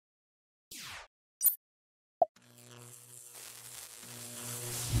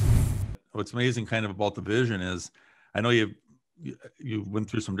what's amazing kind of about the vision is, I know you went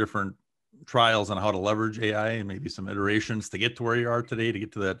through some different trials on how to leverage AI and maybe some iterations to get to where you are today, to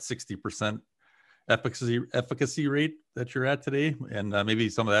get to that 60% efficacy rate that you're at today. And maybe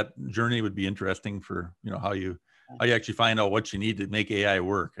some of that journey would be interesting for, how you actually find out what you need to make AI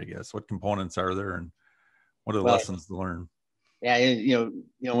work, I guess. What components are there and what are the lessons to learn? Yeah,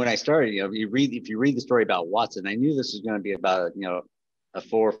 when I started, if you read the story about Watson, I knew this was going to be about, a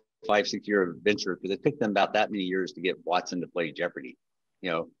 4, 5, 6 year venture, because it took them about that many years to get Watson to play Jeopardy,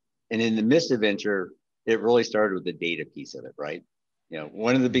 and in the Mist adventure, it really started with the data piece of it, right?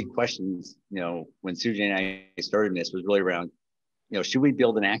 One of the big questions, when Suji and I started Mist was really around, should we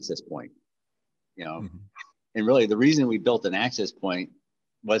build an access point? And really the reason we built an access point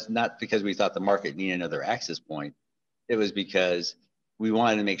was not because we thought the market needed another access point. It was because we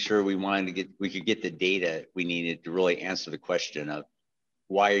wanted to make sure we could get the data we needed to really answer the question of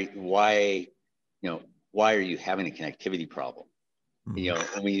why are you having a connectivity problem?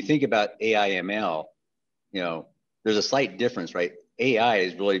 And when you think about AI ML, there's a slight difference, right? AI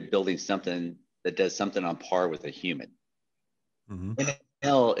is really building something that does something on par with a human.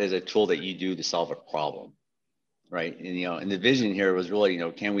 ML is a tool that you do to solve a problem, right? And the vision here was really,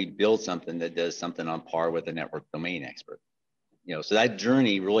 can we build something that does something on par with a network domain expert? So that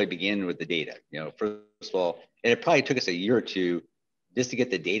journey really began with the data. First of all, and it probably took us a year or two just to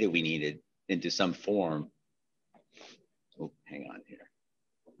get the data we needed into some form. Oh, hang on here.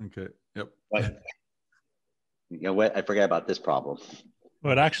 Okay. Yep. But, what? I forgot about this problem.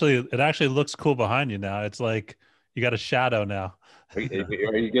 Well, it actually looks cool behind you now. It's like you got a shadow now. Are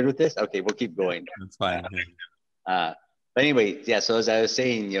you good with this? Okay, we'll keep going. That's fine. But anyway, yeah. So as I was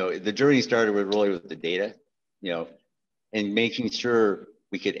saying, the journey started with the data, and making sure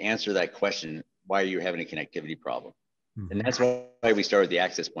we could answer that question: why are you having a connectivity problem? And that's why we started the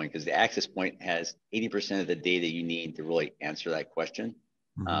access point, because the access point has 80% of the data you need to really answer that question.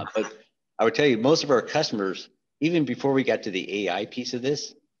 But I would tell you, most of our customers, even before we got to the AI piece of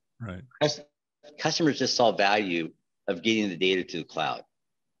this, right, customers just saw value of getting the data to the cloud,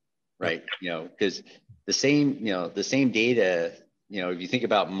 right? Because the same data, if you think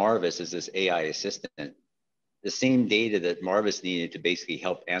about Marvis as this AI assistant, the same data that Marvis needed to basically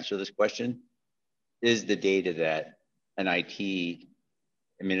help answer this question is the data that an IT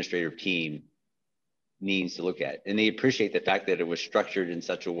administrative team needs to look at. And they appreciate the fact that it was structured in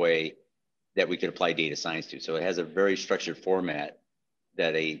such a way that we could apply data science to. So it has a very structured format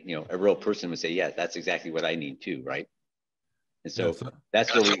that a real person would say, yeah, that's exactly what I need too, right? And so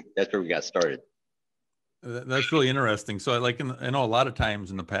that's where we got started. That's really interesting. So I know a lot of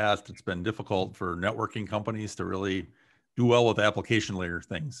times in the past, it's been difficult for networking companies to really do well with application layer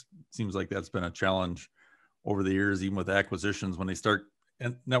things. It seems like that's been a challenge over the years, even with acquisitions. When they start,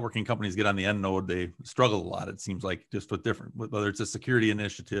 and networking companies get on the end node, they struggle a lot. It seems like just with different, whether it's a security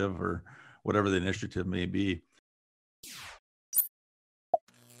initiative or whatever the initiative may be.